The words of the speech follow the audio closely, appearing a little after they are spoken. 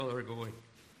Are going.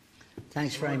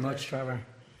 Thanks very much, Trevor.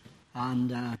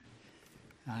 And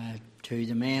to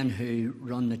the men who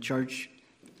run the church,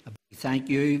 thank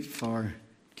you for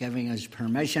giving us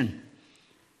permission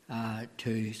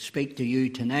to speak to you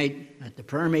tonight at the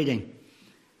prayer meeting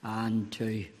and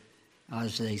to,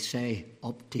 as they say,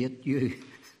 update you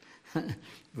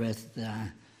with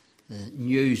the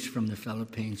news from the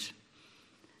Philippines.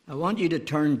 I want you to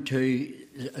turn to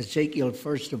Ezekiel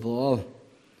first of all.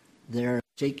 There,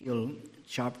 Ezekiel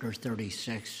chapter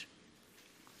 36.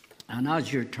 And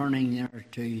as you're turning there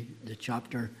to the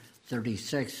chapter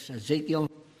 36,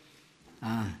 Ezekiel,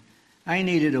 I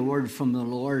needed a word from the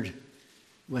Lord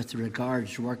with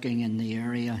regards working in the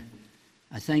area.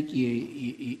 I think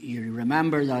you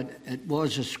remember that it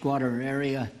was a squatter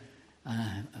area,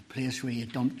 a place where you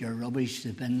dumped your rubbish.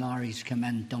 The bin lorries come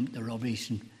in, dumped the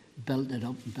rubbish and built it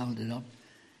up and built it up.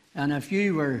 And if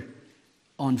you were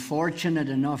unfortunate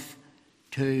enough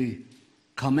to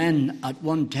come in at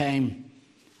one time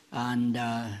and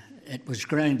it was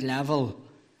ground level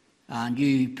and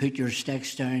you put your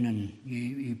sticks down and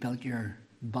you built your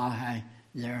bahay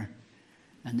there,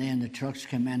 and then the trucks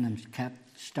came in and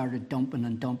started dumping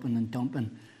and dumping and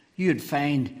dumping, you'd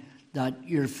find that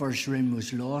your first room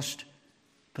was lost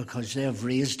because they've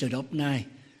raised it up now,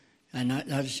 and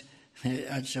that's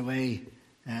the way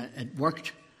it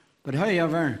worked. But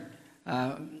however,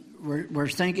 we're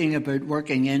thinking about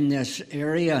working in this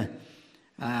area,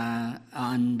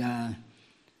 and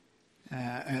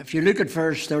if you look at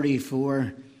verse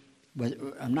 34,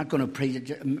 I'm not going to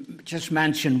preach, just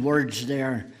mention words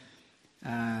there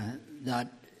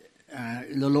that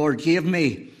the Lord gave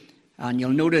me, and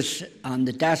you'll notice, "and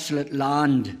the desolate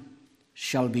land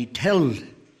shall be tilled."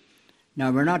 Now,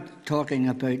 we're not talking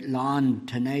about land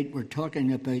tonight, we're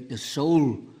talking about the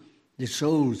soul, the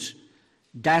souls.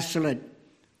 Desolate.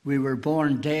 We were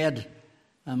born dead,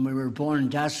 and we were born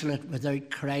desolate. Without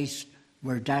Christ,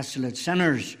 we're desolate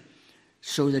sinners.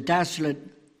 So the desolate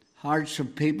hearts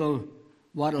of people,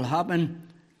 what will happen?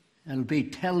 It'll be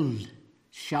tilled,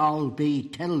 shall be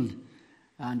tilled.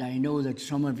 And I know that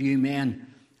some of you men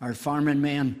are farming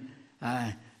men.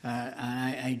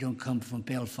 I don't come from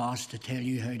Belfast to tell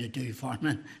you how to do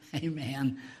farming.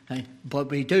 Amen.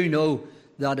 But we do know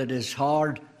that it is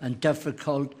hard and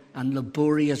difficult and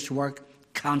laborious work.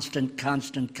 Constant,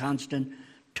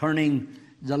 turning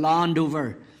the land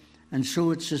over. And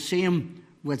so it's the same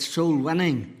with soul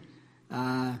winning.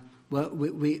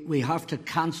 We have to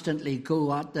constantly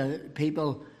go at the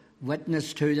people,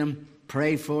 witness to them,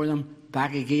 pray for them,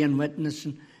 back again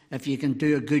witnessing. If you can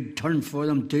do a good turn for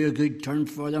them, do a good turn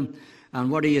for them.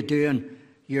 And what are you doing?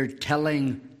 You're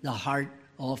tilling the heart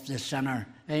of the sinner.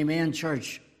 Amen,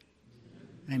 church?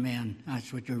 Amen.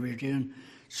 That's what you're doing.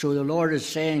 So the Lord is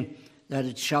saying that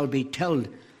it shall be tilled.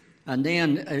 And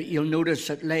then you'll notice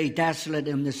it lay desolate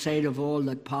in the sight of all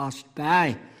that passed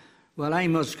by. Well, I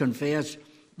must confess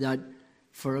that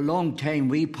for a long time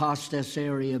we passed this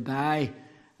area by.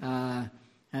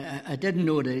 I didn't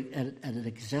know it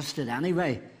existed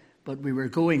anyway, but we were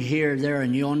going here, there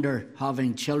and yonder,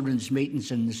 having children's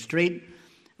meetings in the street.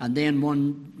 And then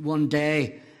one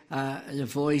day, the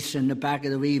voice in the back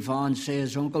of the wee van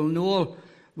says, "Uncle Noel,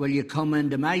 will you come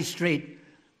into my street?"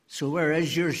 So where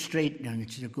is your street? And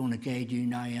it's going to guide you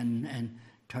now and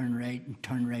turn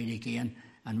right again.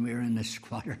 And we're in the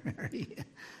squatter area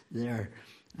there.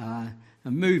 I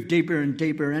moved deeper and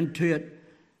deeper into it.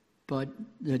 But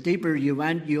the deeper you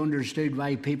went, you understood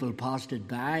why people passed it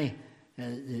by.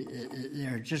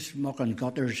 They're just muck and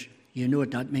gutters. You know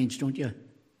what that means, don't you?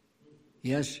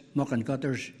 Yes, muck and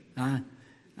gutters. Now,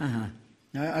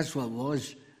 that's what it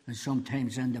was. And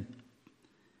sometimes in the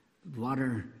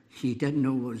water, you didn't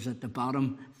know what was at the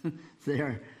bottom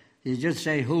there. You just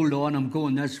say, "Hold on, I'm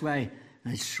going this way,"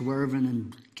 and swerving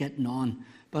and getting on.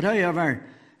 But however,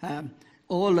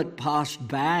 all that passed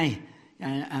by,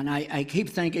 and I keep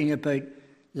thinking about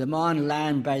the man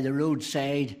lying by the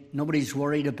roadside. Nobody's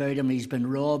worried about him. He's been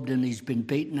robbed and he's been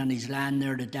beaten and he's lying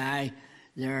there to die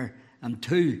there. And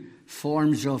two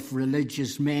forms of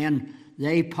religious men,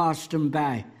 they passed him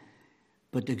by.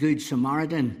 But the Good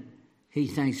Samaritan, he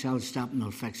thinks, "I'll stop and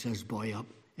I'll fix this boy up."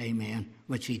 Amen.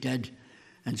 Which he did.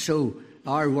 And so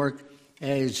our work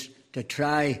is to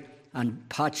try and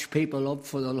patch people up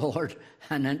for the Lord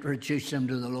and introduce them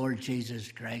to the Lord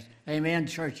Jesus Christ. Amen,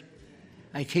 church?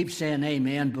 I keep saying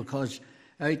amen because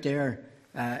out there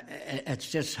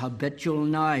it's just habitual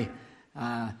now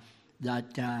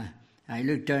that I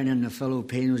look down in the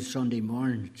Filipinos Sunday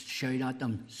morning, shout at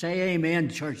them, "Say amen,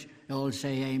 church." They all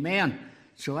say amen.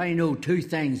 So I know two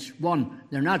things. One,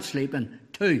 they're not sleeping.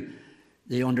 Two,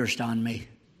 they understand me.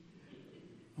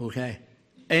 Okay?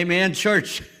 Amen,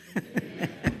 church.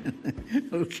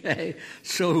 Okay,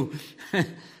 so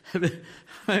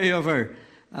however,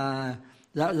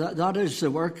 that is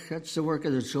the work. That's the work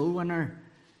of the soul winner,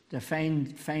 to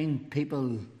find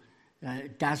people,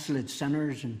 desolate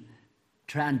sinners, and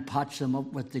try and patch them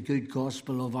up with the good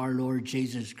gospel of our Lord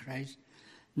Jesus Christ.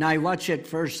 Now watch it,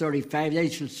 verse 35. They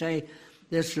shall say,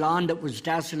 this land that was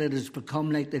desolate has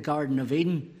become like the Garden of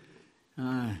Eden.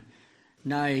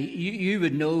 Now you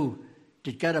would know,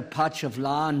 to get a patch of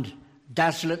land,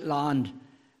 desolate land,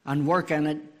 and work in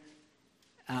it,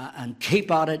 and keep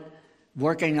at it,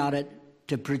 working at it,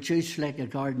 to produce like a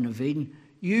Garden of Eden,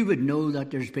 you would know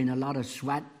that there's been a lot of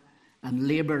sweat and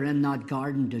labour in that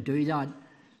garden to do that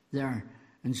there.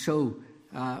 And so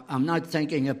I'm not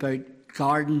thinking about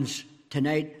gardens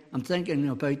tonight. I'm thinking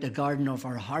about the garden of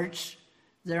our hearts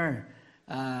there.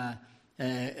 A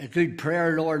good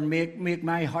prayer, Lord, make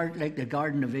my heart like the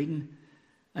Garden of Eden.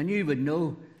 And you would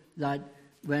know that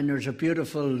when there's a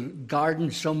beautiful garden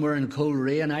somewhere in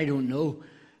Coleraine, I don't know,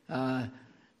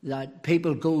 that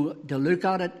people go to look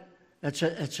at it.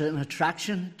 It's an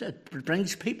attraction that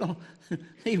brings people.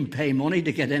 They even pay money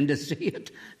to get in to see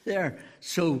it there.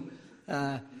 So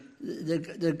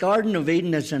the Garden of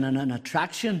Eden is an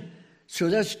attraction. So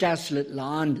this desolate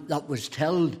land that was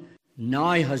tilled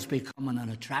now has become an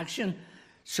attraction.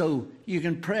 So you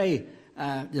can pray,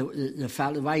 the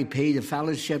YP, the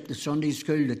fellowship, the Sunday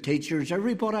school, the teachers,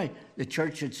 everybody, the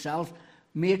church itself,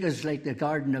 make us like the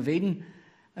Garden of Eden,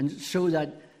 and so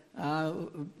that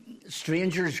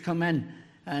strangers come in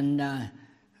and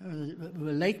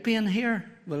we like being here.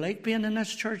 We like being in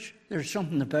this church. There's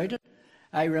something about it.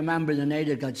 I remember the night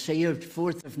I got saved,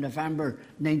 4th of November,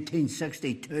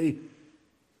 1962.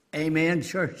 Amen,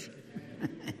 church.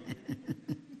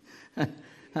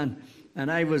 And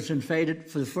I was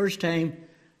invited for the first time,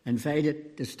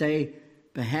 to stay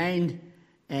behind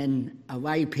in a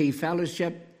YP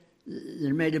fellowship.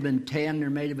 There might have been 10, there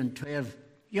might have been 12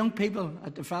 young people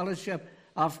at the fellowship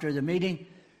after the meeting.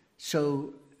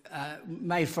 So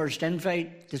my first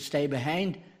invite to stay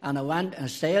behind, and I went and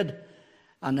stayed.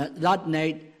 And that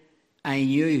night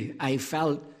I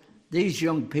felt these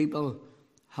young people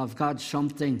have got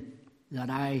something that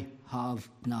I have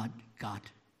not got.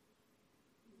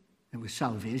 It was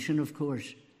salvation, of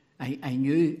course. I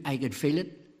knew, I could feel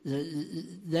it.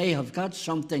 They have got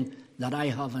something that I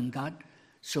haven't got.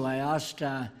 So I asked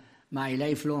my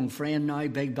lifelong friend now,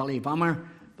 Big Billy Bummer,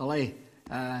 Billy,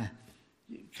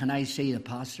 can I see the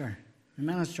pastor, the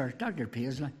minister, Dr.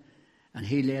 Paisley? And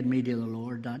he led me to the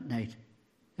Lord that night.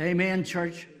 Amen,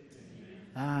 church.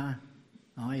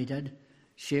 He did.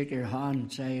 Shake your hand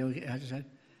and say, okay, that's it.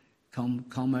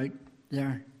 Come out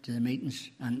there to the meetings,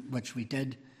 and which we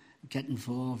did, get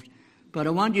involved. But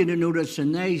I want you to notice,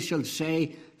 and they shall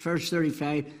say, verse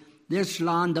 35, this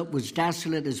land that was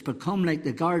desolate has become like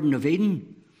the Garden of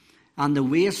Eden, and the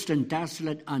waste and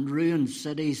desolate and ruined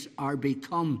cities are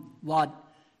become what?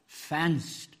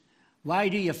 Fenced. Why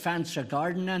do you fence a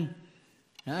garden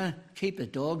in? Keep the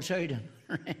dogs out.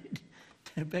 Right?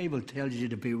 The Bible tells you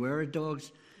to beware of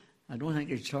dogs. I don't think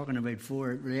he's talking about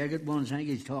four-legged ones. I think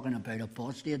he's talking about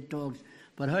apostate dogs.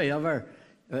 But however,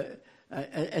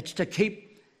 it's to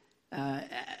keep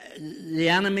the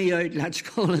enemy out. Let's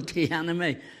call it the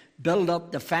enemy. Build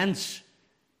up the fence,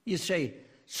 you see.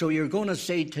 So you're going to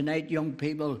see tonight young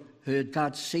people who had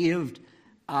got saved,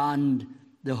 and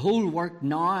the whole work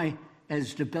now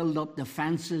is to build up the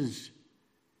fences.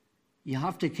 You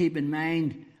have to keep in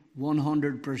mind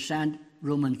 100%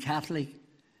 Roman Catholic.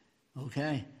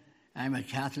 Okay? I'm a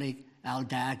Catholic. I'll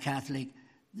die Catholic.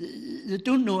 They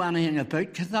don't know anything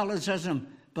about Catholicism,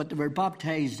 but they were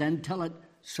baptized into it.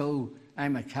 So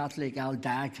I'm a Catholic. I'll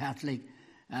die Catholic.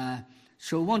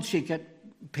 So once you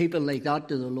get people like that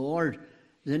to the Lord,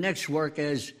 the next work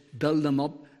is build them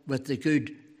up with the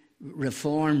good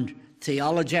Reformed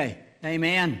theology.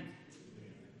 Amen.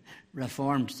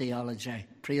 Reformed theology.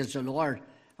 Praise the Lord.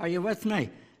 Are you with me?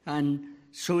 And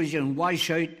so as you can wash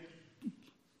out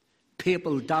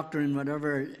papal doctrine,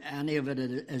 whatever any of it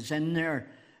is in there,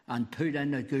 and put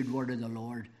in the good word of the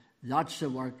Lord. That's the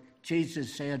work.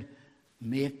 Jesus said,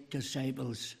 make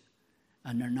disciples.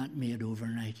 And they're not made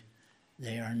overnight.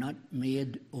 They are not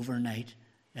made overnight.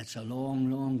 It's a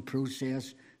long, long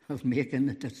process of making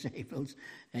the disciples.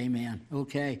 Amen.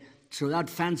 Okay, so that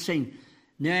fencing.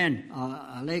 Then,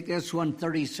 I like this one,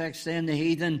 36. Then the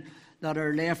heathen that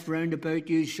are left round about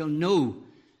you shall know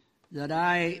that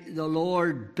I, the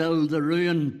Lord, build the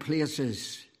ruined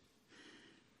places,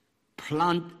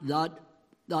 plant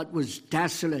that was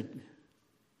desolate.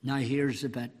 Now here's the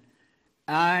bit.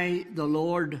 I, the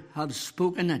Lord, have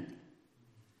spoken it.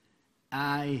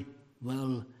 I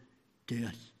will do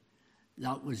it.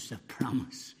 That was the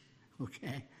promise.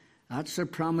 Okay? That's the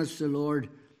promise the Lord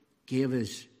gave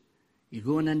us. You're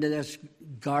going into this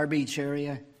garbage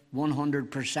area,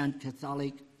 100%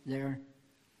 Catholic there.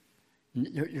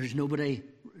 There's nobody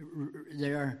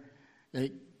there.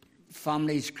 The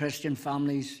families, Christian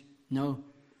families, no.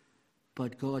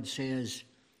 But God says,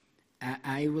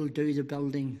 I will do the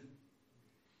building.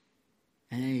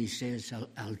 And then he says,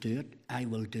 I'll do it. I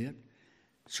will do it.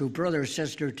 So brother,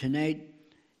 sister, tonight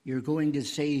you're going to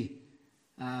see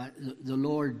the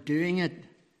Lord doing it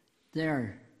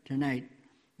there tonight.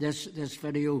 This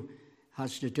video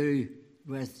has to do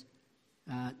with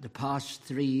the past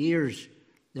 3 years.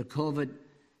 The COVID,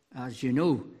 as you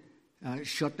know,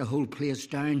 shut the whole place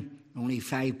down. Only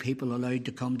 5 people allowed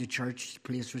to come to church. The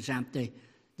place was empty.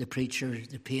 The preacher,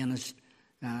 the pianist,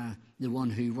 the one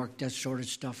who worked this sort of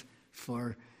stuff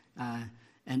for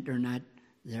internet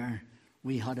there.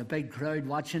 We had a big crowd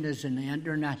watching us on the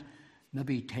internet,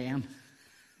 maybe 10.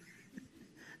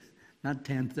 Not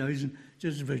 10,000,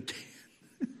 just about 10.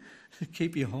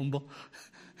 Keep you humble.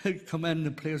 Come in,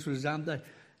 the place was empty,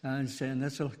 and saying,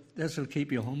 this'll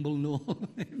keep you humble, no.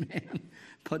 Amen.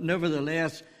 But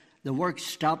nevertheless, the work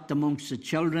stopped amongst the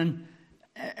children.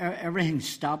 Everything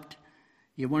stopped.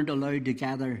 You weren't allowed to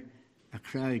gather a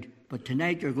crowd. But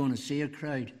tonight you're going to see a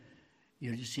crowd.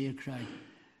 You're to see a crowd.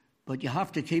 But you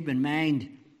have to keep in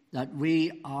mind that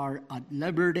we are at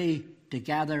liberty to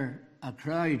gather a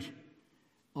crowd,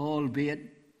 albeit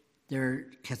they're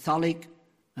Catholic.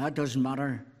 That doesn't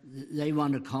matter. They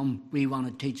want to come. We want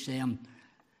to teach them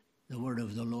the word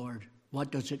of the Lord.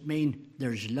 What does it mean?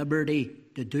 There's liberty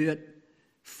to do it,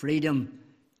 freedom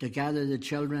to gather the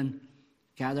children,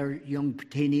 gather young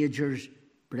teenagers,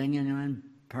 bringing them in.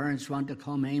 Parents want to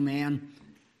come, amen.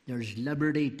 There's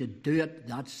liberty to do it.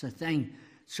 That's the thing.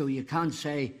 So you can't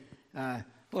say,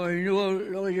 oh, you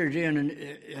know what you're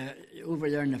doing over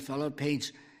there in the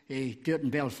Philippines, do it in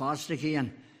Belfast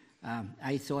again.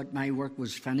 I thought my work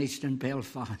was finished in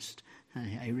Belfast.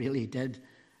 I really did.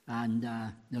 And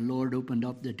the Lord opened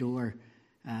up the door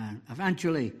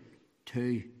eventually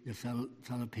to the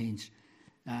Philippines.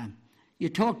 You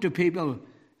talk to people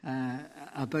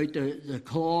about the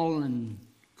call and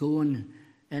going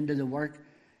into the work.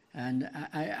 And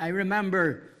I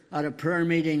remember at a prayer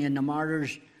meeting in the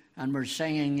Martyrs, and we're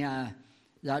singing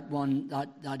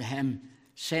that hymn,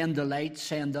 Send the Light,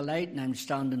 Send the Light, and I'm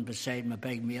standing beside my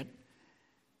big mate,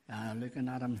 looking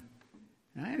at him.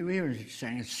 We were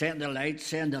saying, Send the Light,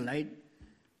 Send the Light.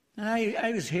 And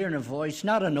I was hearing a voice,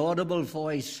 not an audible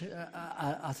voice,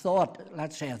 a thought,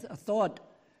 let's say, a thought.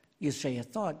 You say a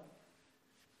thought.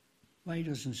 Why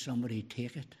doesn't somebody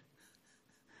take it?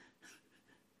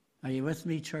 Are you with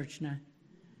me, church, now?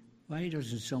 Why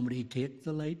doesn't somebody take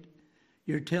the light?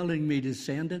 You're telling me to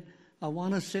send it. I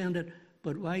want to send it,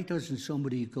 but why doesn't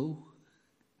somebody go?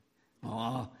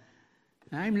 Oh,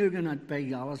 I'm looking at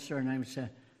Big Alistair and I'm saying,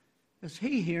 is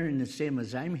he hearing the same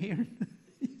as I'm hearing?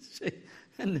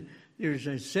 And there's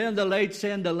a send the light,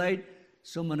 send the light.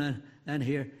 Someone in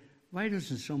here, why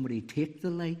doesn't somebody take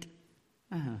the light?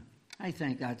 I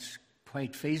think that's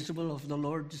quite feasible of the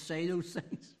Lord to say those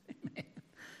things.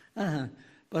 Amen.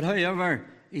 But however,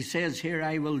 he says here,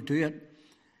 I will do it.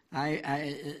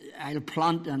 I'll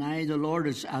plant, and the Lord,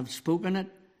 I've spoken it,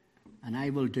 and I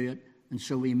will do it. And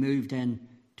so we moved in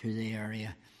to the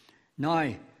area.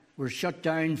 Now, we're shut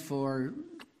down for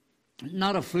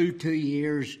not a full 2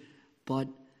 years, but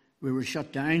we were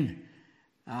shut down.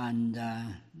 And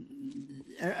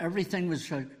everything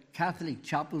was, Catholic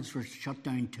chapels were shut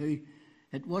down too.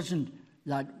 It wasn't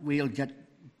that we'll get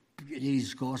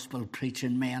these gospel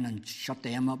preaching men and shut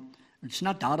them up. It's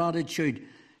not that attitude.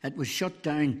 It was shut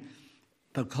down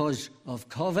because of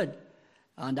COVID.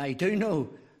 And I do know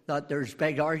that there's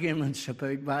big arguments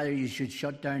about whether you should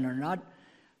shut down or not.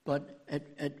 But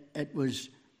it was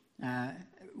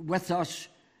with us.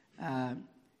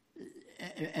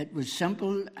 It was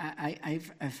simple. I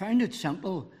found it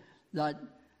simple that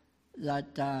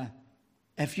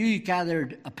if you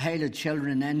gathered a pile of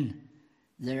children in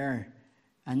there,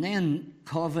 and then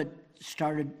COVID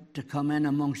started to come in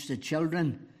amongst the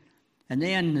children, and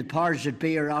then the powers that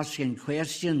be are asking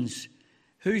questions,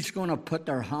 who's going to put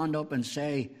their hand up and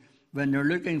say, when they're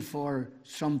looking for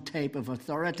some type of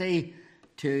authority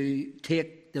to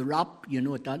take the rap, you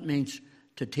know what that means,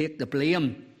 to take the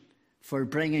blame for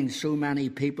bringing so many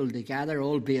people together,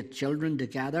 albeit children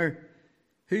together,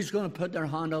 who's going to put their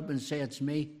hand up and say, it's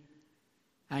me,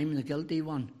 I'm the guilty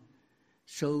one?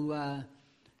 So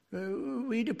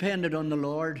we depended on the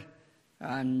Lord,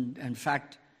 and in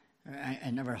fact, I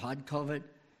never had COVID.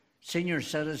 Senior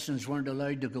citizens weren't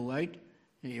allowed to go out.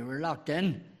 You were locked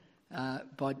in,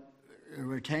 but there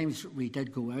were times we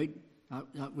did go out.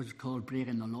 That was called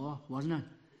breaking the law, wasn't it?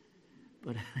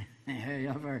 But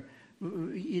however,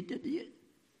 you did.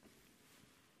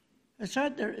 Is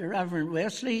that the Reverend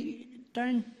Wesley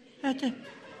down at the...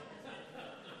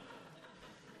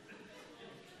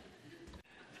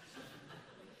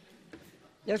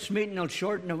 This meeting will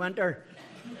shorten the winter.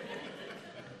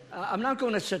 I'm not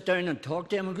going to sit down and talk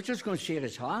to him. I'm just going to shake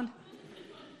his hand.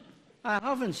 I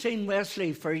haven't seen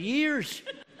Wesley for years.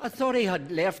 I thought he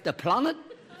had left the planet.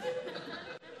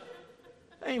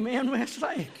 Amen,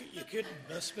 Wesley. You couldn't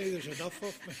miss me. There's enough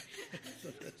of me.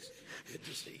 It's good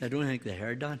to see. I don't think they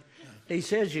heard that. He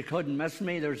says you couldn't miss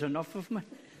me. There's enough of me.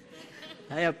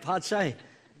 Hey, Patsy.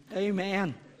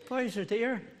 Amen. Boys are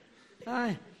dear.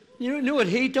 Aye. You know what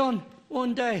he done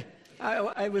one day?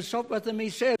 I was up with him. He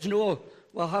says, no,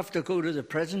 we'll have to go to the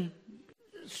prison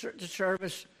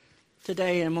service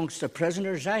today amongst the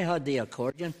prisoners. I had the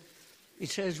accordion. He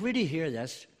says, will you hear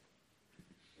this?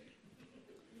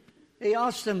 He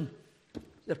asked them,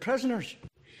 the prisoners,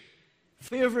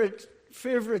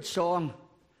 favourite song,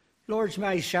 Lord's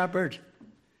my shepherd.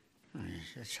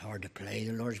 It's hard to play,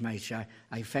 the Lord's my shepherd.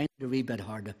 I find it a wee bit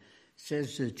hard to... It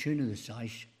says the tune of the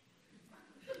sash.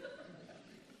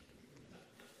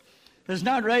 Isn't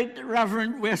that right,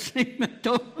 Reverend Wesley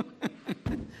McDowell?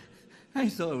 I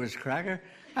thought it was cracker.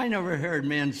 I never heard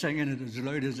men singing it as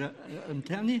loud as that. I'm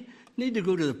telling you, need to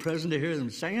go to the prison to hear them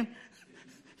singing.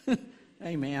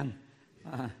 Amen.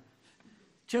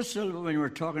 Just when we're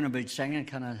talking about singing,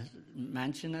 can I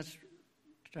mention this?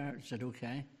 Is it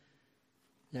okay?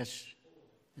 This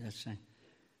thing.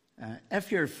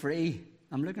 If you're free,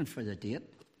 I'm looking for the date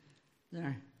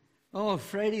there. Oh,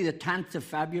 Friday the 10th of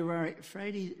February.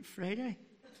 Friday?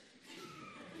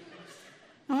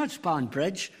 Oh, it's Bond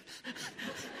Bridge.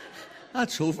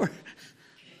 That's over.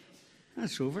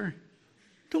 That's over.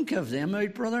 Don't give them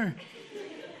out, brother.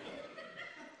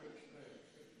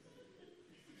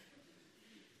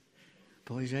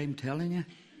 Boys, I'm telling you.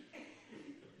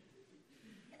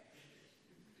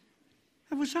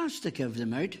 I was asked to give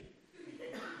them out.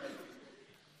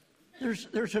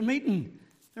 There's a meeting.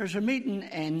 There's a meeting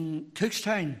in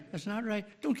Cookstown. Isn't that right?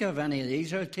 Don't give any of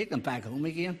these out. Take them back home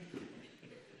again.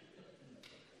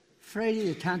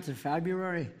 Friday the 10th of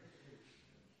February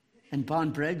in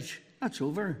Bond Bridge. That's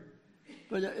over.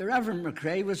 But Reverend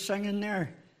McRae was singing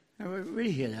there. Will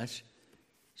you hear this?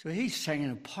 So he's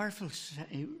singing a powerful...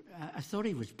 I thought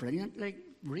he was brilliant, like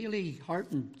really heart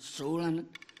and soul in it.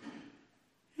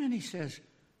 And he says,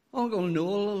 Uncle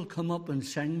Noel will come up and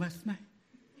sing with me.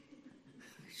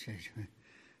 He says,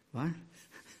 what?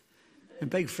 And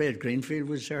Big Fred Greenfield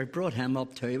was there. I brought him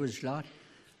up too, he was glad.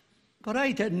 But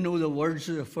I didn't know the words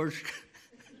of the first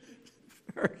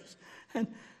verse. And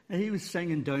he was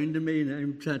singing down to me, and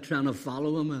I'm trying to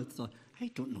follow him. I thought,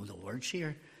 I don't know the words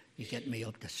here. You get me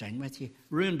up to sing with you.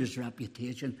 Ruined his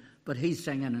reputation. But he's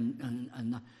singing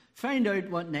and find out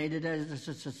what night it is.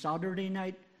 It's a Saturday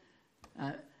night.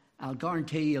 I'll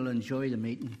guarantee you'll enjoy the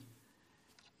meeting.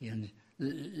 And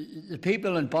the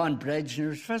people in Bond Bridge, and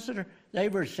there's a visitor, they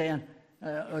were saying,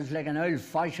 it was like an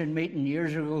old-fashioned meeting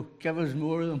years ago. Give us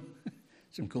more of them.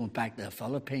 So I'm going back to the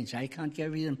Philippines. I can't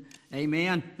give you them.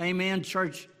 Amen. Amen,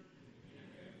 church.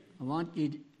 I want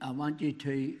you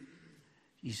to,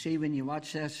 you see when you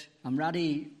watch this, I'm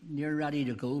near ready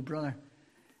to go, brother.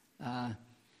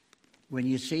 When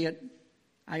you see it,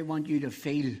 I want you to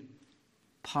feel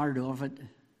part of it.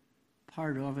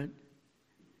 Part of it.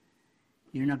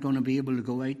 You're not going to be able to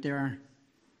go out there,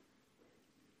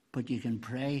 but you can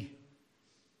pray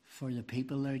for the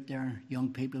people out there,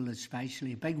 young people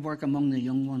especially. Big work among the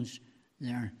young ones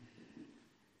there.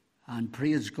 And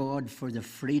praise God for the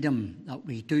freedom that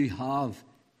we do have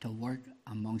to work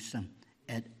amongst them.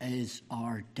 It is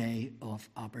our day of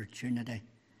opportunity.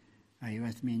 Are you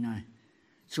with me now?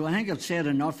 So I think I've said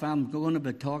enough. I'm going to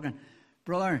be talking.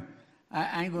 Brother,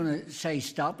 I'm going to say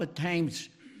stop at times.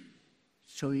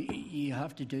 So you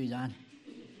have to do that.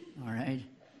 All right?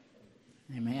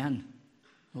 Amen.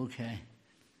 Okay.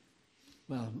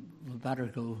 Well, we better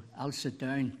go. I'll sit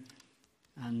down.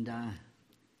 And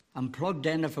I'm plugged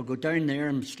in. If I go down there,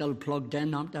 I'm still plugged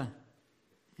in, aren't I?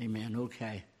 Amen.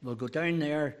 Okay. We'll go down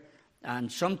there.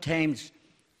 And sometimes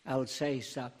I'll say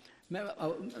stop.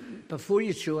 Before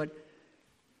you show it,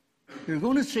 you're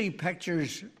going to see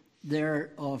pictures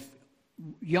there of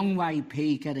young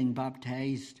YP getting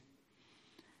baptized.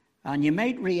 And you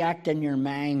might react in your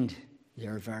mind,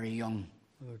 they're very young,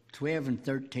 12 and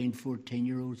 13,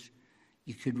 14-year-olds.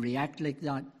 You could react like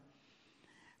that.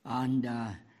 And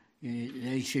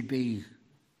they should be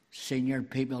senior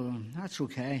people. That's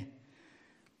okay.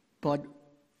 But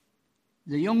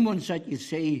the young ones that you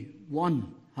see,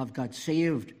 1, have got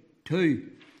saved.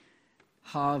 2,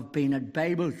 have been at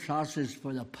Bible classes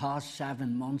for the past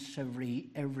 7 months,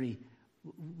 every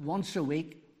once a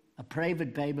week, a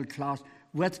private Bible class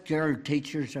with girl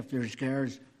teachers if there's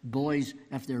girls, boys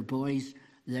if they're boys.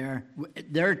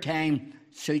 Their time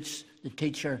suits the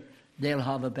teacher. They'll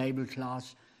have a Bible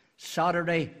class.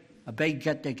 Saturday, a big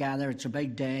get-together. It's a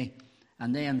big day.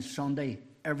 And then Sunday,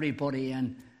 everybody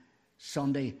in.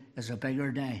 Sunday is a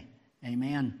bigger day.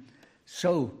 Amen.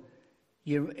 So,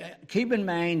 you keep in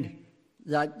mind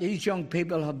that these young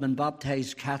people have been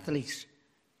baptized Catholics.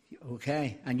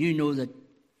 Okay? And you know that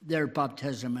their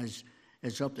baptism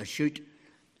is up the chute.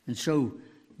 And so,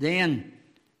 then,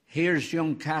 here's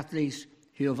young Catholics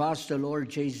who have asked the Lord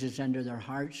Jesus into their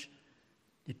hearts.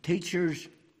 The teachers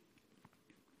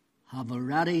have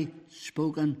already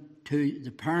spoken to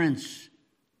the parents.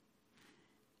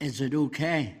 Is it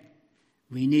okay?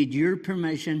 We need your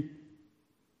permission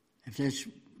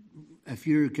if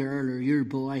your girl or your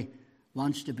boy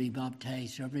wants to be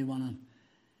baptized, everyone of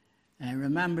them. I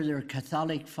remember their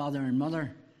Catholic father and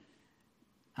mother,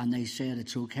 and they said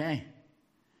it's okay.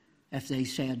 If they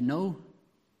said no,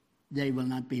 they will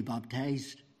not be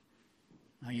baptized.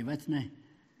 Are you with me?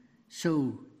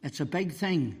 So it's a big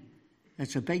thing.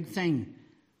 It's a big thing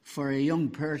for a young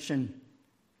person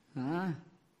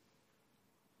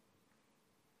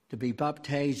to be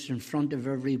baptized in front of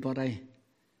everybody,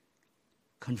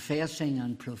 confessing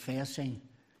and professing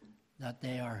that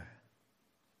they are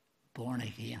born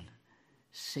again,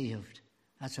 saved.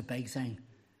 That's a big thing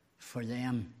for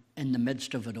them in the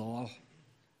midst of it all.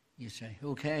 You say,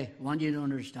 okay, I want you to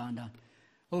understand that.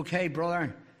 Okay,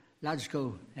 brother, let's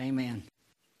go. Amen.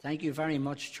 Thank you very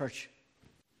much, church.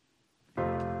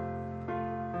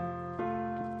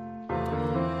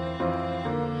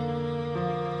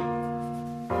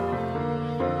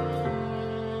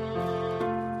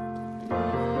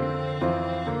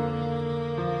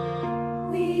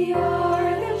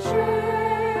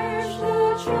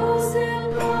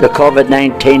 The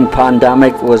COVID-19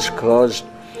 pandemic was caused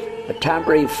a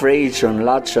temporary freeze on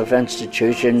lots of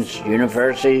institutions,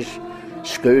 universities,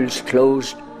 schools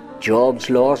closed, jobs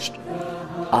lost,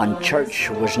 and church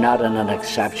was not an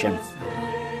exception.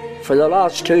 For the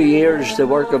last 2 years, the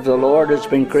work of the Lord has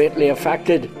been greatly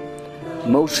affected,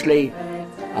 mostly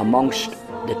amongst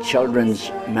the children's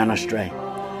ministry.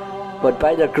 But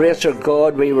by the grace of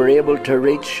God, we were able to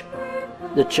reach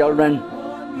the children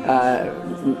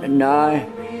now,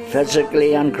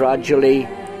 physically and gradually.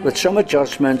 With some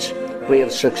adjustments, we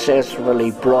have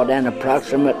successfully brought in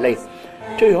approximately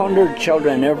 200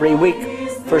 children every week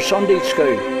for Sunday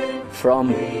school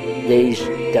from these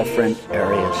different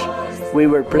areas. We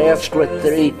were blessed with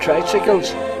 3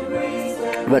 tricycles,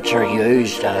 which are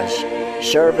used as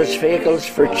service vehicles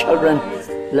for children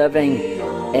living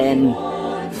in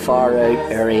far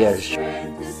out areas.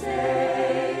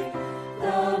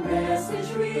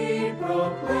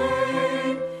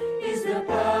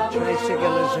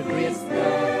 Tricycle is a great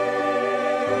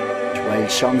while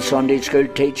some Sunday school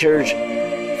teachers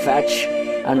fetch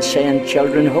and send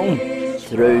children home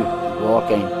through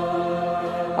walking.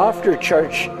 After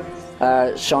church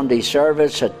Sunday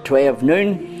service at 12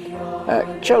 noon,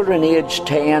 children aged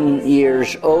 10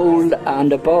 years old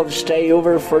and above stay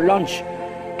over for lunch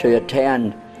to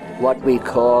attend what we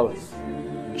call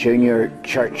junior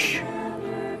church,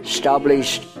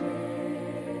 established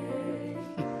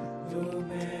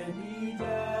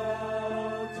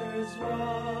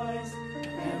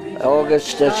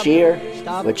August this year,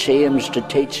 which aims to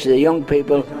teach the young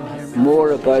people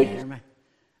more about.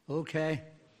 Okay.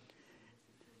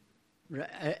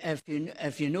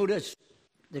 If you notice,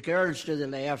 the girls to the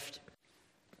left,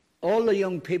 all the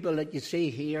young people that you see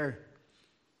here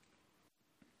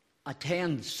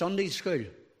attend Sunday school.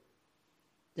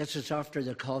 This is after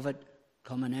the COVID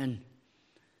coming in.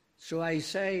 So I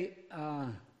say,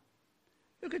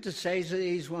 look at the size of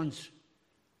these ones.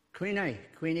 Queenie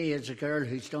is a girl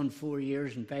who's done 4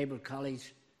 years in Bible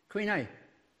college. Queenie,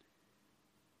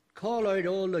 call out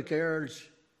all the girls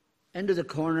into the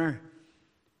corner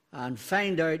and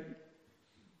find out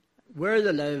where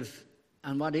they live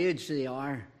and what age they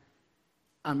are,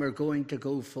 and we're going to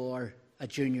go for a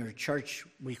junior church.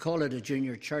 We call it a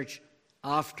junior church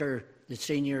after the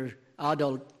senior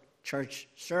adult church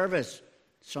service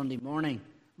Sunday morning,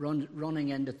 running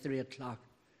into 3 o'clock.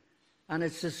 And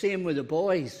it's the same with the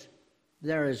boys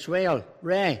there as well.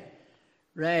 Ray,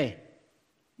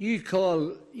 you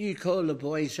call the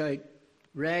boys out.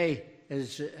 Ray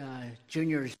is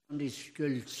junior Sunday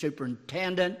school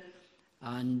superintendent,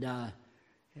 and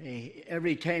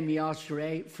every time you ask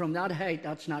Ray, from that height,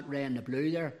 that's not Ray in the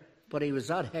blue there, but he was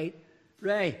that height.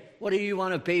 Ray, what do you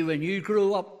want to be when you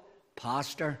grow up?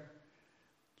 Pastor.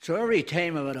 So every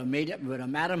time I would have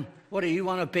met him, what do you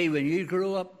want to be when you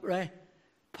grow up, Ray?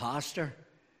 Pastor.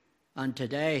 And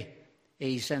today,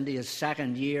 he's into his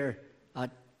second year at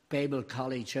Bible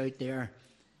College out there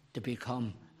to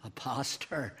become a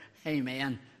pastor.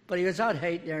 Amen. But he was that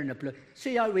height there in the blue.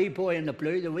 See that wee boy in the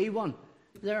blue, the wee one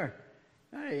there?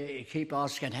 You keep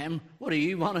asking him, what do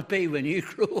you want to be when you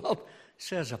grow up? He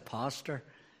says, a pastor.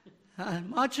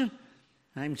 Imagine.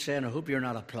 I'm saying, I hope you're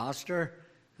not a plaster.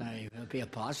 I'll be a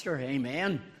pastor.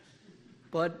 Amen.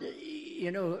 But,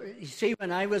 you see,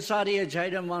 when I was that age, I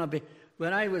didn't want to be.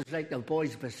 When I was like the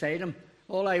boys beside him,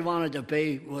 all I wanted to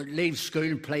be was leave school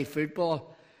and play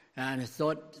football. And I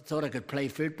thought I could play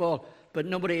football. But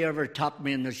nobody ever tapped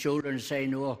me on the shoulder and say,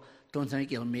 no, don't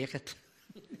think you'll make it.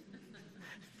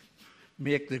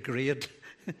 Make the grade.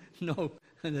 No,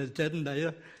 and I didn't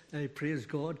either. I praise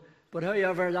God. But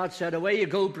however, that's it. Away you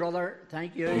go, brother.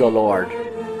 Thank you. The Lord.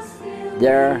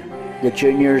 There, the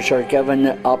juniors are given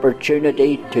the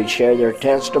opportunity to share their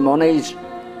testimonies,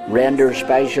 render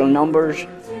special numbers.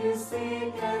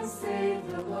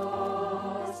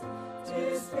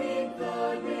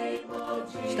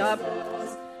 Stop.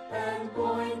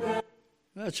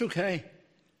 That's okay.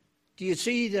 Do you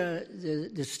see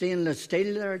the stainless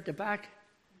steel there at the back?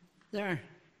 There.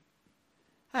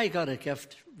 I got a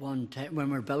gift one time when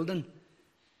we were building,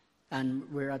 and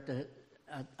we're at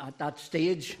that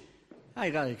stage. I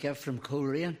got a gift from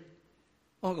Coleraine.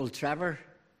 Uncle Trevor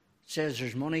says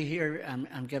there's money here.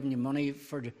 I'm giving you money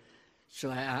for the. So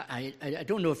I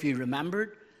don't know if you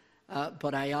remembered,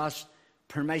 but I asked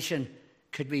permission.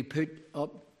 Could we put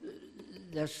up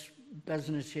this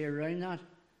business here around that?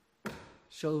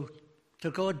 So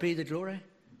to God be the glory.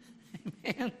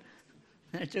 Amen.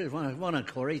 I just want to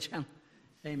encourage him.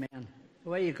 Amen.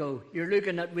 Away you go. You're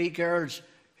looking at wee girls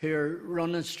who are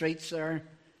running streets there.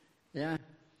 Yeah.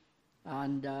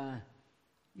 And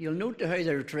you'll note how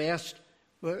they're dressed.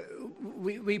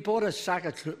 We bought a sack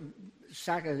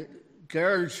of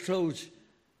girls' clothes,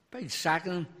 big sack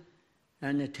of them,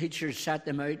 and the teachers set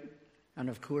them out. And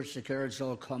of course the girls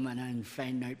all come in and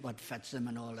find out what fits them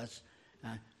and all this.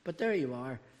 But there you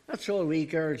are. That's all wee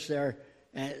girls there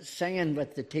singing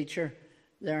with the teacher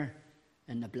there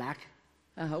in the black.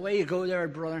 Away you go there,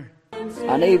 brother.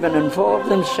 And even involve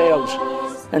themselves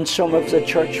in some of the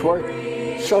church work,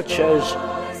 such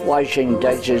as washing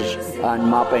dishes and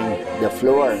mopping the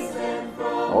floor.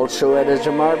 Also, it is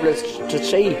marvellous to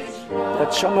see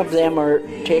that some of them are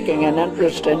taking an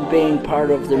interest in being part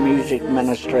of the music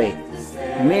ministry,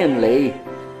 mainly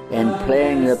in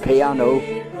playing the piano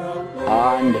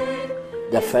and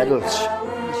the fiddles.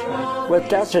 With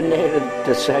designated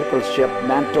discipleship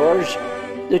mentors,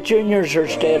 the juniors are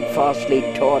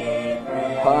steadfastly taught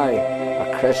how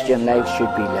a Christian life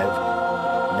should be lived.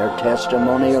 Their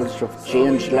testimonials of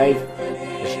changed life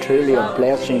is truly a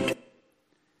blessing.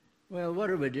 Well, what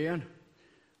are we doing?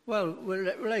 Well,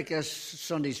 we're like this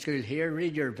Sunday school here.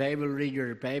 Read your Bible, read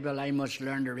your Bible. I must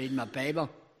learn to read my Bible.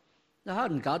 They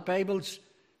hadn't got Bibles,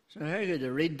 so how could they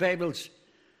read Bibles?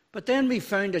 But then we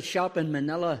found a shop in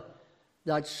Manila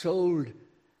that sold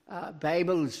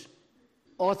Bibles,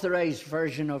 authorized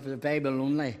version of the Bible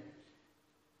only.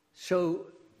 So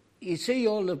you see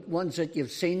all the ones that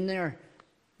you've seen there,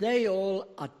 they all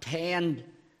attend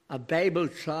a Bible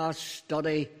class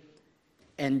study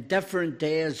in different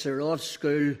days. They're off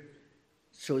school,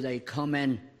 so they come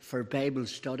in for Bible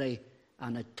study,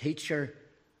 and a teacher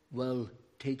will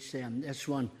teach them. This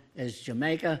one is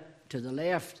Jamaica to the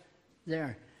left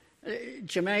there.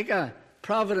 Jamaica,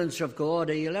 providence of God,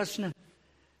 are you listening?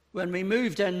 When we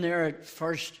moved in there at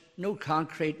first, no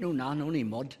concrete, no none, only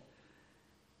mud.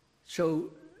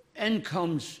 So in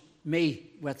comes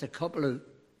me with a couple of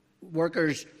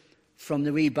workers from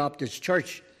the wee Baptist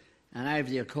church, and I have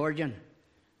the accordion.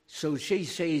 So she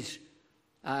sees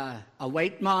a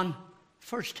white man,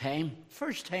 first time,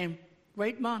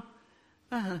 white man.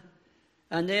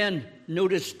 And then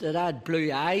noticed that I had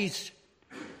blue eyes.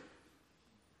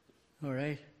 All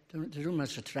right, don't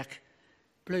miss a trick.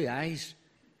 Blue eyes.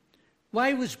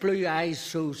 Why was blue eyes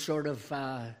so sort of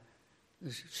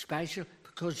special?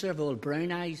 Because they've all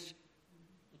brown eyes.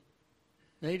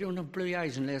 They don't have blue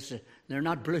eyes unless they're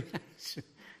not blue eyes.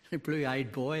 A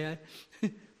blue-eyed boy.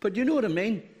 But you know what I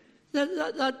mean?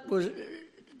 That was...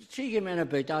 She came in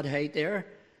about that height there.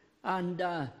 And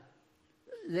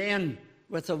then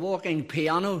with the walking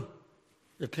piano,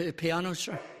 the piano,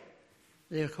 sir,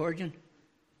 the accordion,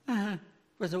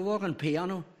 with the walking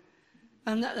piano,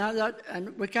 and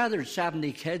and we gathered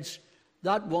 70 kids.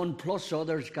 That one plus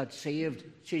others got saved.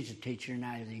 She's a teacher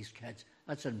now of these kids.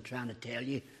 That's what I'm trying to tell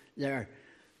you there.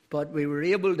 But we were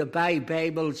able to buy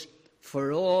Bibles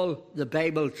for all the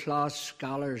Bible class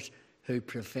scholars who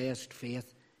professed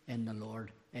faith in the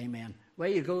Lord. Amen.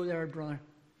 Way you go there, brother.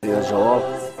 Us all.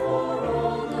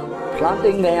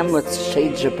 Planting them with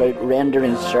seeds about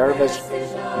rendering service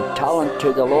and talent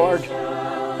to the Lord.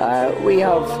 We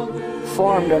have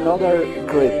formed another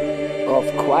group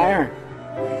of choir.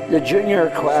 The junior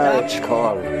choir, it's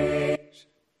called.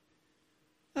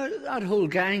 That whole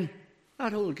gang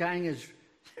is,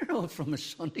 they're all from a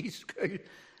Sunday school.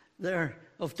 They're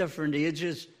of different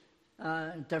ages,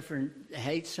 different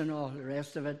heights and all the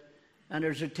rest of it. And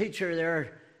there's a teacher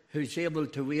there who's able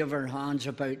to wave her hands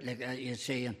about, like you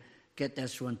say, and get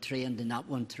this one trained and that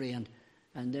one trained.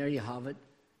 And there you have it.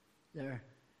 There.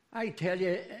 I tell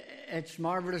you, it's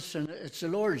marvellous, and it's the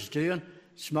Lord's doing.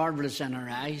 It's marvellous in our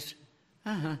eyes.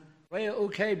 Well,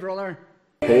 okay, brother.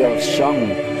 Who have sung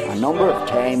a number of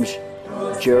times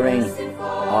during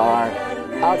our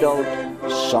adult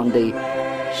Sunday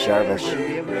service.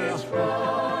 Amen.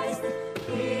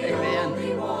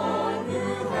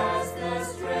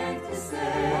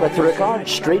 With regard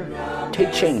to street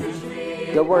teaching,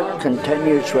 the work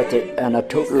continues in a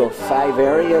total of 5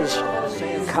 areas,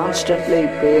 constantly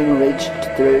being reached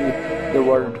through the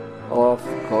Word of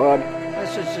God.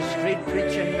 This is the street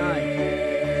preaching now.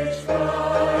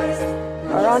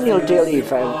 Our annual daily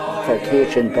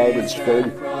vacation Bible school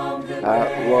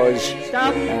was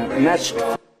missed.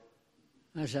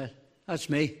 That's it. That's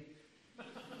me.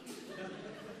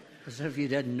 As if you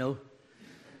didn't know.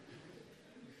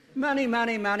 Many,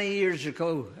 many, many years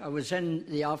ago, I was in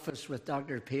the office with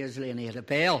Dr. Paisley, and he had a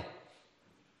bell.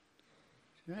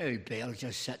 A bell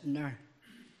just sitting there.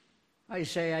 I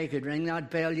say I could ring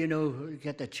that bell,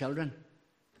 get the children.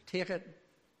 Take it.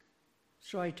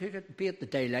 So I took it, beat the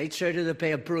daylights out of the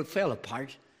bell, fell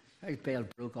apart. The bell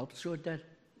broke up, so it did.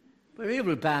 But we were able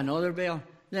to buy another bell,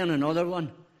 then another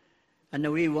one. And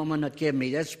the wee woman that gave me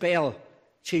this bell,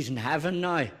 she's in heaven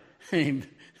now.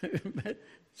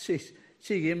 She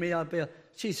gave me that bell.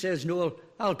 She says, Noel,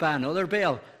 I'll buy another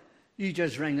bell. You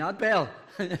just ring that bell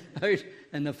out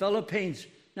in the Philippines.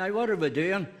 Now, what are we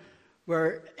doing?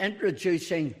 We're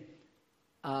introducing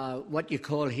what you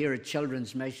call here at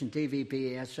Children's Mission,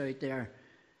 DVBS out there.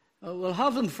 We'll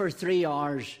have them for 3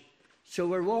 hours. So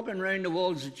we're walking around the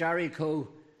walls of Jericho.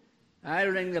 I'll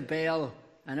ring the bell,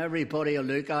 and everybody will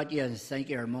look at you and think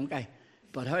you're a monkey.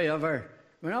 But however,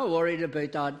 we're not worried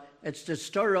about that. It's to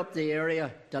stir up the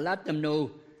area, to let them know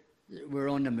we're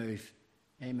on the move.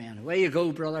 Amen. Away you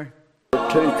go, brother. 2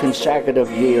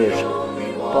 consecutive years,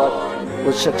 but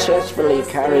was successfully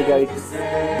carried out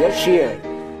this year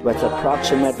with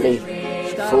approximately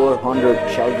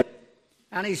 400 children.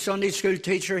 Any Sunday school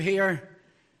teacher here?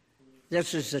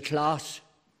 This is the class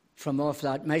from off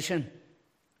that mission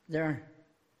there.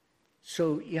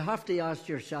 So you have to ask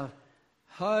yourself,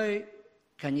 how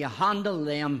can you handle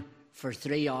them for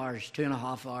 3 hours,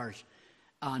 2.5 hours?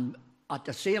 And at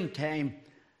the same time,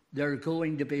 they're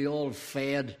going to be all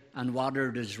fed and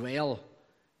watered as well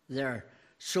there.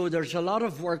 So there's a lot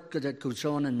of work that goes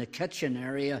on in the kitchen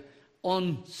area,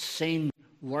 unseen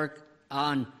work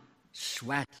and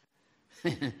sweat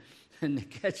in the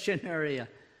kitchen area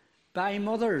by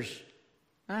mothers.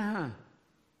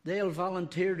 They'll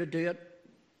volunteer to do it.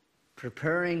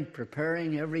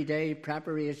 Preparing every day,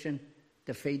 preparation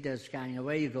to feed this gang.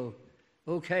 Away you go.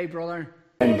 Okay, brother.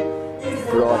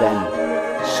 Brought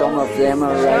in. Some of them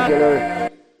are regular.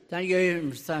 Thank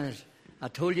you. I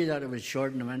told you that it was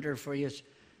short in the winter for you.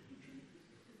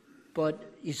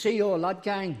 But you see all that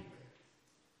gang,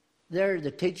 they're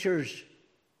the teachers.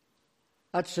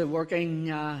 That's the working,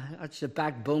 that's the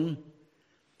backbone.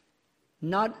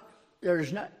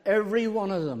 There's not every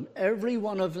one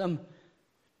of them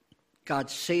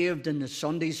got saved in the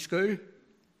Sunday school,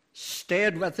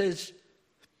 stayed with us,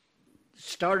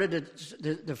 started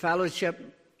at the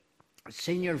fellowship,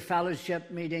 senior fellowship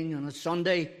meeting on a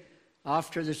Sunday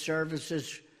after the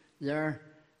services there,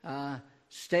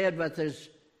 stayed with us,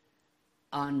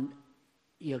 and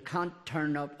you can't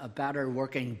turn up a better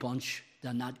working bunch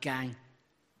than that gang.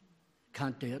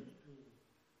 Can't do it.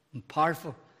 And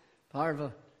powerful.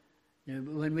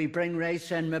 When we bring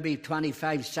rice in, maybe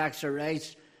 25 sacks of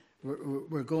rice,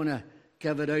 we're going to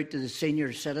give it out to the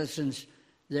senior citizens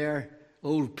there,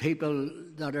 old people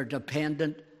that are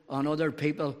dependent on other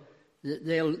people.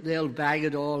 They'll bag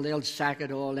it all, they'll sack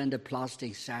it all into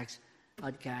plastic sacks.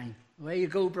 That gang. Away you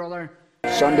go, brother.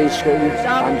 Sunday school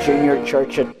and junior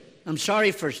church. I'm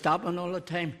sorry for stopping all the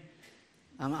time.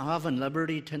 I'm having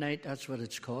liberty tonight, that's what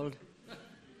it's called.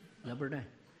 Liberty.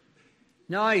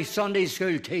 Now, Sunday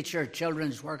school teacher,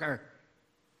 children's worker.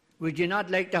 Would you not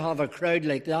like to have a crowd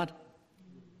like that?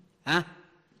 Huh?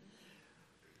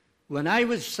 When I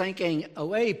was thinking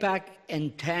away back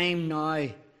in time now,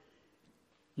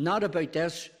 not about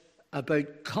this,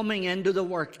 about coming into the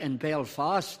work in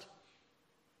Belfast,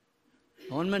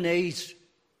 on my knees,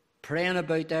 praying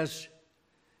about this,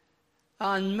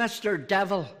 and Mr.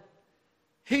 Devil,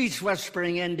 he's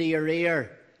whispering into your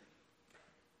ear,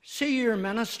 see your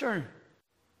minister,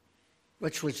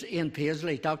 which was Ian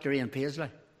Paisley, Dr. Ian Paisley.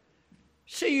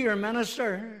 See your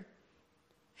minister,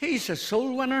 he's a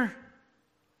soul winner.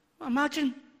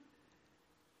 Imagine,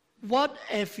 what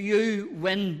if you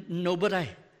win nobody?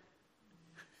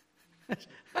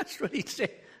 That's what he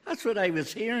said. That's what I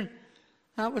was hearing.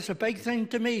 That was a big thing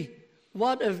to me.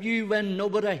 What if you win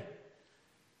nobody?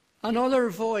 Another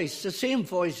voice, the same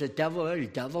voice, the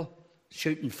devil,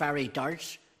 shooting fiery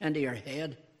darts into your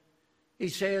head. He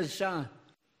says,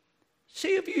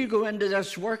 see if you go into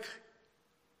this work,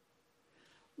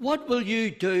 what will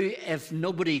you do if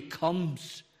nobody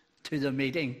comes to the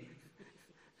meeting?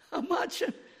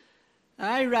 Imagine.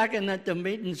 I reckon that the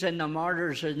meetings in the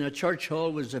Martyrs in the church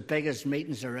hall was the biggest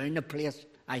meetings around the place.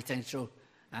 I think so.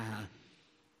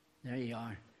 There you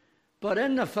are. But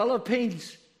in the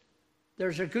Philippines,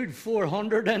 there's a good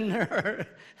 400 in there.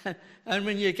 And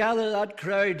when you gather that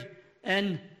crowd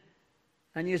in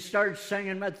and you start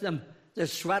singing with them, the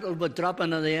sweat will be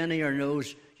dropping at the end of your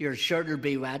nose. Your shirt will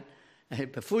be wet.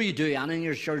 Before you do anything,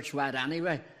 your shirt's wet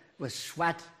anyway, with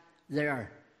sweat there.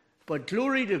 But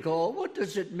glory to God, what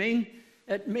does it mean?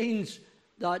 It means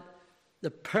that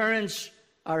the parents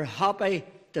are happy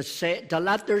to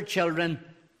let their children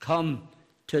come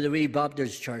to the wee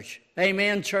Baptist church.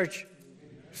 Amen, church? Amen.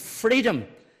 Freedom,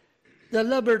 the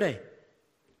liberty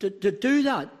to do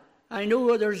that. I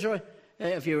know there's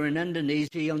if you're in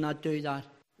Indonesia, you'll not do that.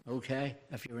 Okay?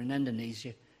 If you're in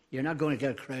Indonesia, you're not going to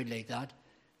get a crowd like that.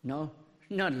 No,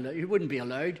 not allowed. You wouldn't be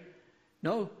allowed.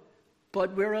 No,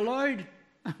 but we're allowed.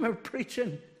 And we're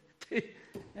preaching.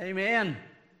 Amen.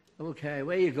 Okay,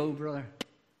 where you go, brother.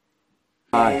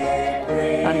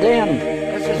 And then,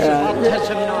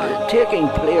 taking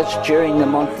place during the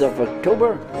month of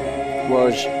October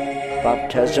was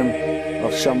baptism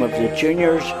of some of the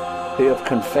juniors who have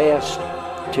confessed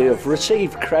to have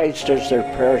received Christ as their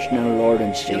personal Lord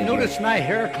and Saviour. You notice my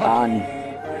haircut.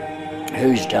 And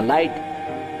whose delight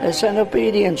is in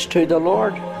obedience to the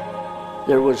Lord.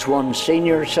 There was one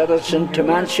senior citizen to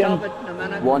mention,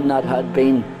 one that had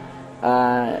been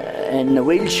in the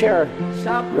wheelchair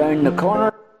round the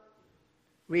corner.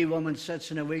 Wee woman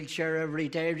sits in a wheelchair every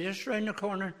day, just round the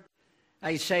corner.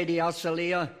 I say to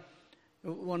Asilia,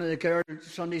 one of the girl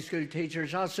Sunday school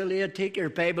teachers, Asilia, take your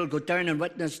Bible, go down and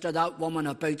witness to that woman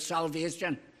about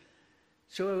salvation.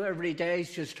 So every day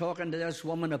she's talking to this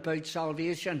woman about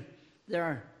salvation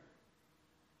there.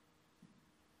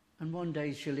 And one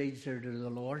day she leads her to the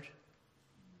Lord.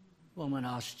 Woman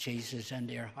asks Jesus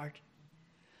into her heart.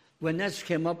 When this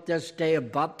came up, this day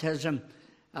of baptism,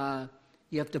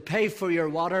 you have to pay for your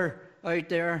water out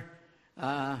there.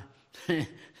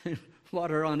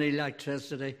 Water on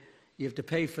electricity. You have to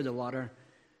pay for the water.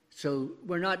 So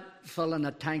we're not filling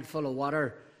a tank full of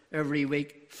water every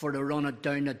week for to run it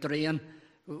down the drain.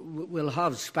 We'll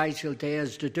have special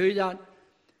days to do that.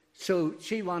 So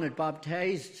she wanted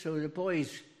baptized, so the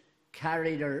boys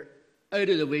carried her out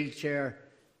of the wheelchair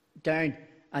down,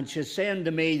 and she's saying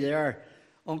to me there,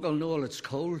 Uncle Noel, it's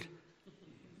cold.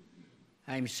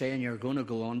 I'm saying, you're going to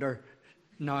go under.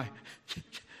 No,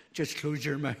 just close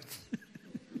your mouth.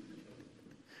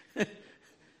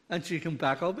 And she came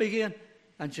back up again,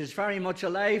 and she's very much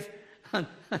alive. And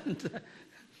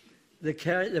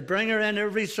they bring her in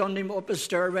every Sunday up a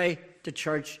stairway to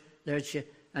church. There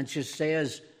and she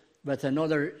says, with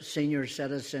another senior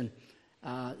citizen,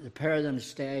 the pair of them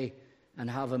stay and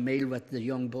have a meal with the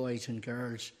young boys and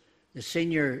girls. The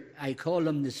senior, I call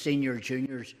them the senior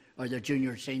juniors, or the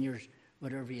junior seniors,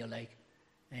 whatever you like.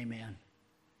 Amen.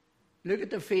 Look at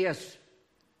the face.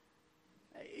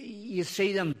 You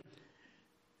see them,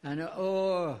 and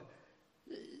the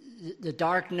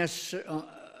darkness,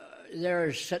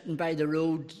 they're sitting by the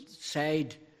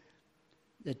roadside,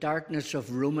 the darkness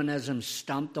of Romanism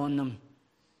stamped on them,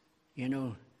 you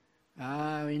know.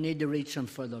 We need to reach them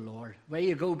for the Lord. Where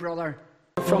you go, brother?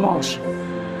 From us.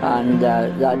 And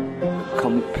that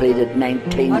completed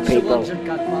 19 people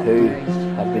who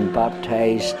have been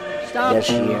baptized this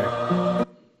year.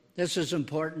 This is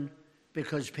important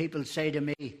because people say to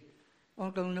me,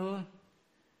 Uncle Noel,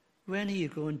 when are you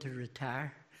going to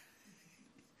retire?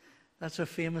 That's a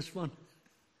famous one.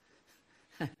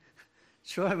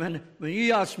 So when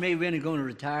you ask me when I'm going to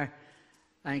retire,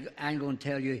 I'm going to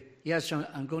tell you, yes,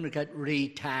 I'm going to get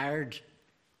retired.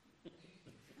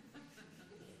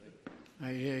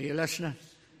 Are you listening?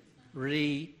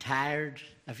 Retired.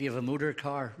 If you have a motor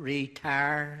car,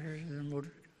 retire the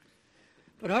motor.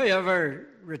 But however,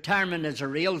 retirement is a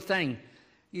real thing,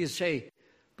 you see.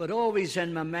 But always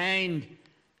in my mind,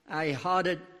 I had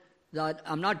it that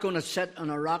I'm not going to sit on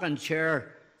a rocking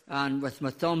chair and with my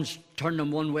thumbs turn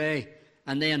them one way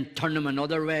and then turn them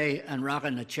another way and rock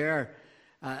in the chair.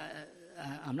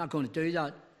 I'm not going to do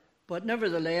that. But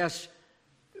nevertheless,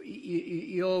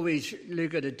 you always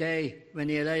look at a day when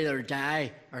you'll either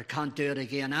die or can't do it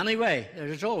again anyway.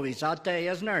 There's always that day,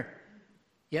 isn't there?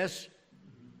 Yes?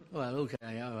 Well, okay.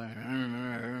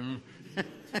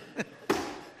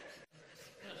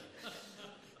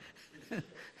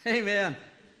 Amen.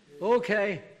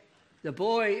 Okay. The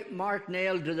boy Mark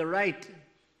nailed to the right.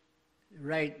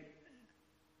 Right.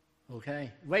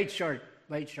 Okay. White shirt.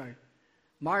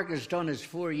 Mark has done his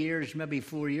 4 years, maybe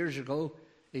 4 years ago.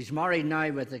 He's married now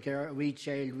with a girl, wee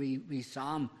child, wee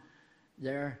Sam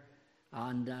there.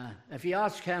 And if you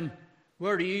ask him,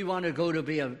 where do you want to go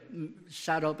to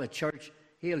set up a church?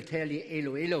 He'll tell you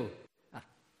Iloilo.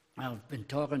 I've been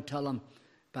talking to him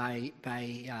by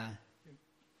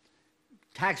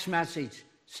text message.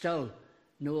 Still,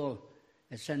 Noel,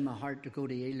 it's in my heart to go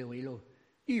to Iloilo.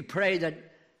 You pray that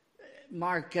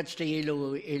Mark gets to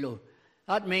Iloilo.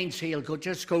 That means he'll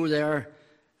just go there,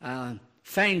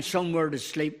 find somewhere to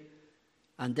sleep,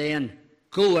 and then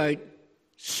go out,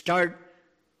 start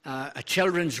a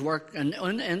children's work, and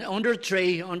under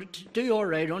 3, do all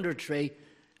right under 3,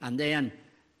 and then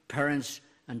parents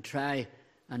and try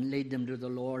and lead them to the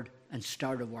Lord and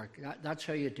start a work. That's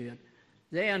how you do it.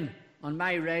 Then on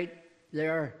my right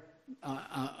there,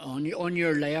 on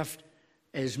your left,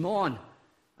 is Mon.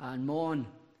 And Mon,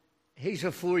 he's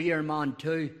a 4-year man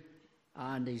too,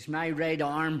 and he's my right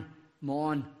arm,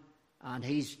 Mon, and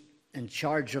he's in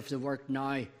charge of the work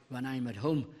now when I'm at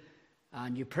home.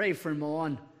 And you pray for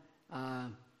Mon.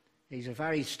 He's a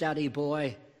very steady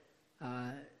boy,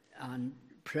 and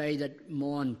pray that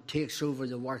Mon takes over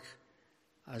the work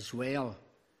as well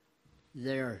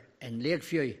there in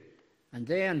Lakeview. And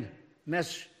then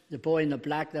Miss, the boy in the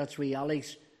black, that's wee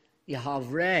Alex. You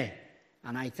have Ray,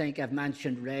 and I think I've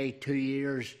mentioned Ray 2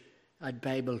 years at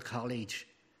Bible College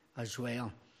as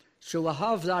well. So we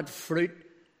have that fruit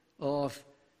of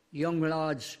young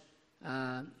lads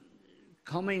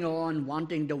coming on,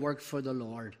 wanting to work for the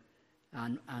Lord,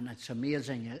 and it's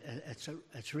amazing.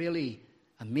 It's really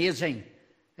amazing.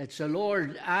 It's the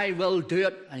Lord, I will do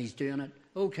it, and He's doing it.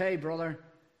 Okay, brother.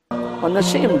 On the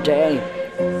same day,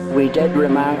 we did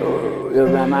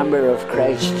remember of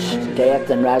Christ's death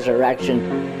and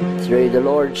resurrection through the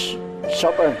Lord's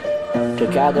Supper,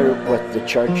 together with the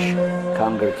church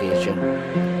congregation.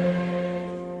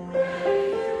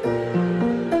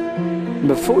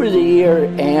 Before the year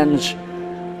ends,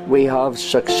 we have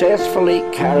successfully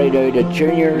carried out a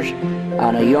juniors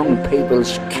and a young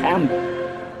people's camp,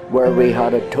 where we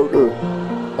had a total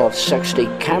of 60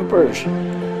 campers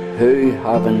who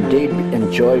have indeed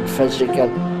enjoyed physical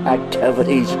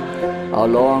activities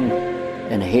along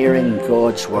in hearing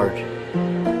God's word.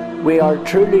 We are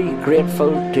truly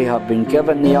grateful to have been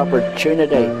given the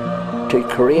opportunity to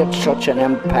create such an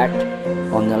impact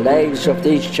on the lives of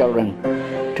these children,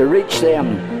 to reach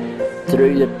them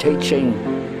through the teaching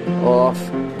of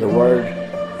the Word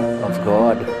of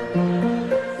God.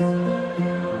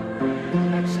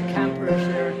 That's the campers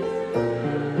there.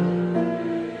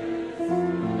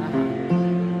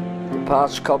 The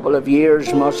past couple of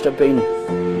years must have been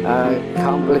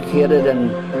complicated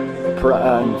and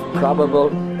probable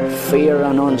fear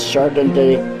and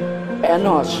uncertainty in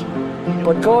us.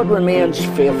 But God remains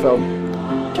faithful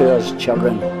to His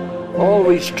children,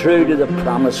 always true to the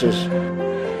promises.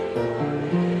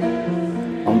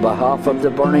 On behalf of the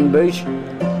Burning Bush,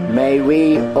 may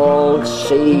we all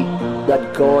see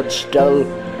that God still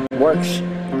works,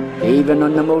 even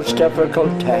in the most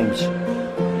difficult times.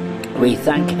 We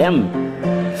thank Him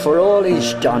for all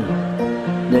He's done,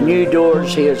 the new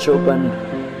doors He has opened,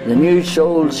 the new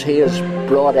souls He has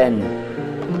brought in.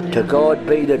 To God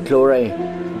be the glory,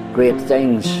 great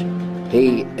things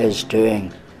He is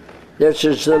doing. This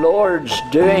is the Lord's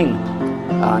doing,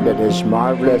 and it is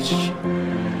marvellous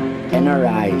in our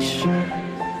eyes.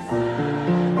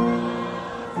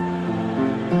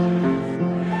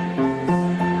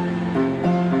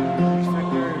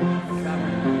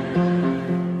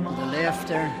 On the left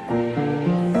there,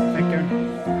 Victor.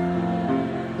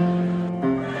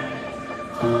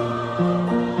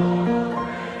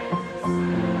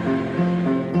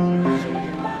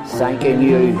 Thanking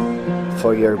you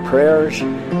for your prayers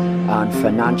and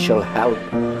financial help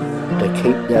to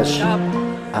keep this.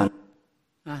 And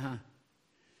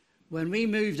When we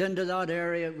moved into that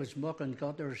area, it was muck and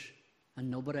gutters and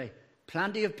nobody.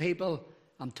 Plenty of people,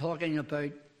 I'm talking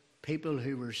about people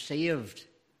who were saved.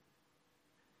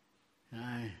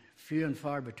 Few and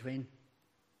far between.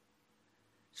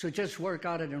 So just work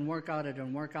at it and work at it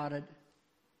and work at it.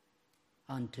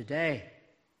 And today,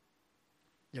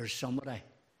 there's somebody.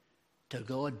 To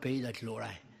God be the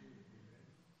glory.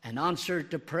 In answer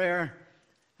to prayer,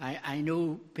 I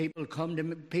know people come to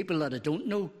me, people that I don't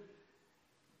know,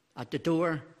 at the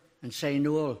door and say,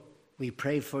 Noel, we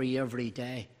pray for you every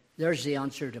day. There's the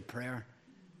answer to prayer.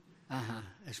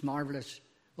 It's marvellous.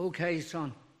 Okay,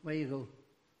 son, where you go?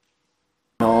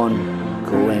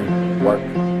 Ongoing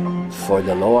work for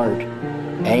the Lord.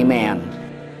 Amen.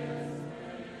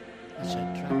 That's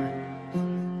it, Trevor.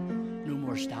 No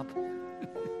more stop.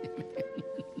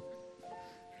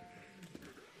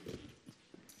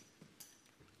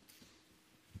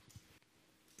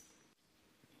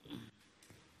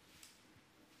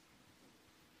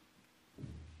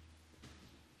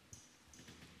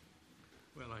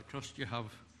 Well, I trust you have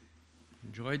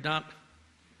enjoyed that.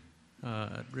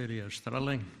 It really is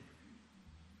thrilling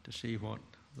to see what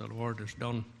the Lord has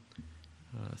done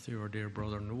through our dear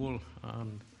brother Noel,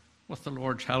 and with the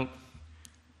Lord's help.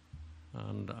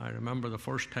 And I remember the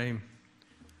first time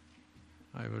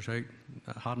I was out,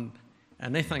 I hadn't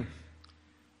anything.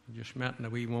 I just met in a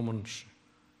wee woman's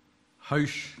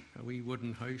house, a wee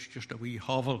wooden house, just a wee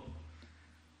hovel.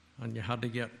 And you had to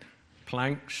get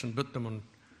planks and put them on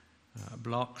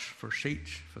blocks for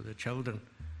seats for the children.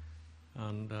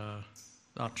 And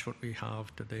that's what we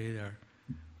have today there.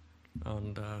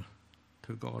 And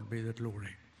to God be the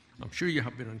glory. I'm sure you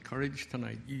have been encouraged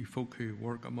tonight, you folk who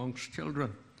work amongst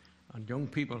children and young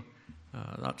people.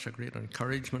 That's a great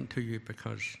encouragement to you,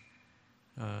 because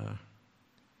the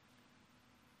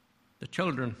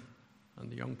children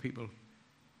and the young people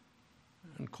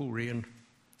in Coleraine,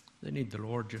 they need the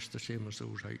Lord just the same as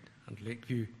those out in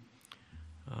Lakeview.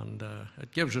 And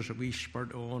it gives us a wee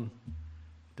spurt on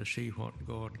to see what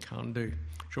God can do.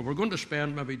 So we're going to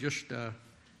spend maybe just a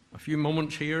few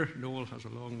moments here. Noel has a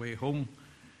long way home,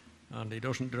 and he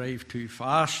doesn't drive too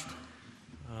fast,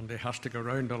 and he has to go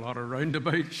around a lot of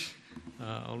roundabouts.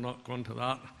 I'll not go into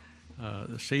that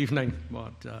this evening,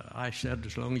 but I said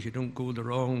as long as you don't go the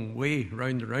wrong way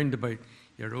round the roundabout,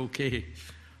 you're okay.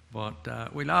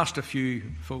 But we'll ask a few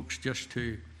folks just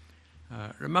to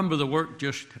remember the work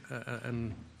just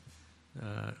in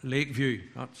Lakeview.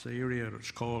 That's the area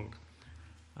it's called.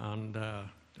 And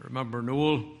remember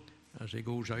Noel as he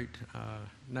goes out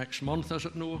next month, is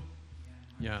it, Noel?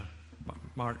 Yeah,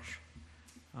 March.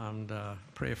 And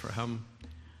pray for him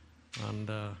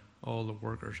and all the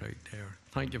workers out there.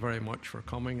 Thank you very much for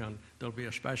coming, and there'll be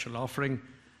a special offering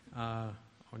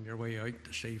on your way out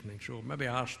this evening. So maybe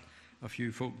ask a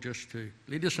few folk just to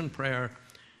lead us in prayer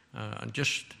and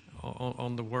just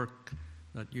on the work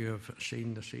that you have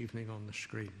seen this evening on the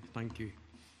screen. Thank you.